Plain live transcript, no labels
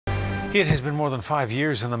It has been more than 5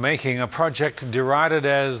 years in the making, a project derided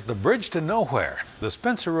as the bridge to nowhere. The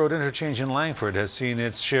Spencer Road Interchange in Langford has seen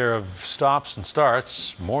its share of stops and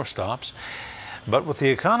starts, more stops. But with the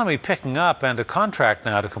economy picking up and a contract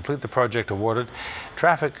now to complete the project awarded,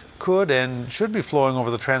 traffic could and should be flowing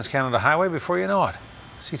over the Trans-Canada Highway before you know it.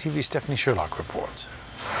 CTV's Stephanie Sherlock reports.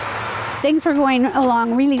 Things were going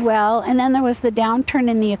along really well, and then there was the downturn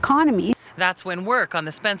in the economy. That's when work on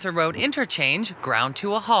the Spencer Road Interchange ground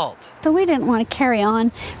to a halt. So we didn't want to carry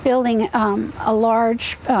on building a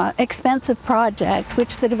large, expensive project,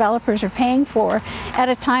 which the developers are paying for, at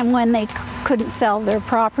a time when they couldn't sell their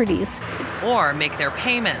properties. Or make their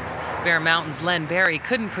payments. Bear Mountain's Len Barry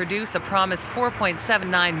couldn't produce a promised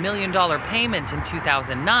 $4.79 million payment in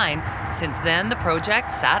 2009. Since then, the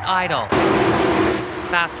project sat idle.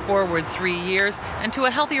 Fast forward 3 years and to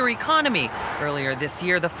a healthier economy. Earlier this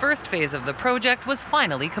year, the first phase of the project was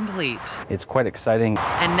finally complete. It's quite exciting.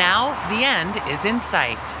 And now the end is in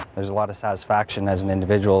sight. There's a lot of satisfaction as an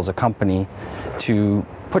individual, as a company, to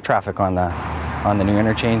put traffic on the new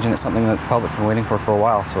interchange, and it's something that the public's been waiting for a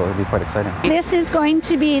while, so it'll be quite exciting. This is going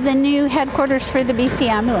to be the new headquarters for the BC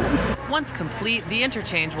Ambulance. Once complete, the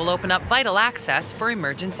interchange will open up vital access for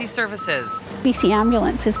emergency services. BC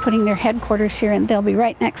Ambulance is putting their headquarters here, and they'll be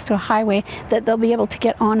right next to a highway that they'll be able to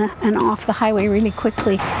get on and off the highway really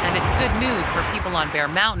quickly. And it's good news for people on Bear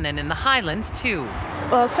Mountain and in the Highlands too.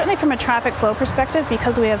 Well, certainly from a traffic flow perspective,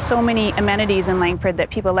 because we have so many amenities in Langford that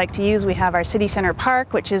people like to use. We have our city centre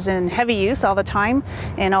park, which is in heavy use all the time,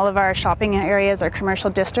 and all of our shopping areas, our commercial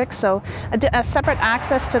districts. So a separate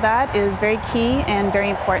access to that is very key and very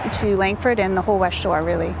important to Langford and the whole West Shore,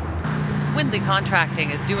 really. Windley Contracting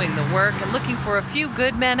is doing the work and looking for a few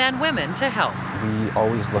good men and women to help. We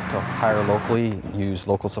always look to hire locally, use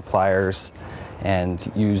local suppliers,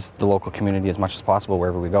 and use the local community as much as possible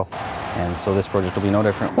wherever we go. And so this project will be no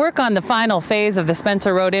different. Work on the final phase of the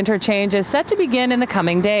Spencer Road Interchange is set to begin in the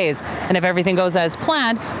coming days. And if everything goes as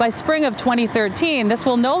planned, by spring of 2013, this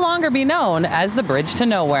will no longer be known as the Bridge to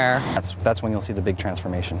Nowhere. That's when you'll see the big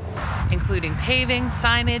transformation. Including paving,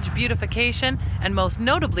 signage, beautification, and most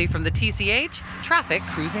notably from the TCH, traffic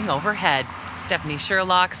cruising overhead. Stephanie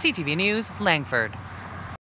Sherlock, CTV News, Langford.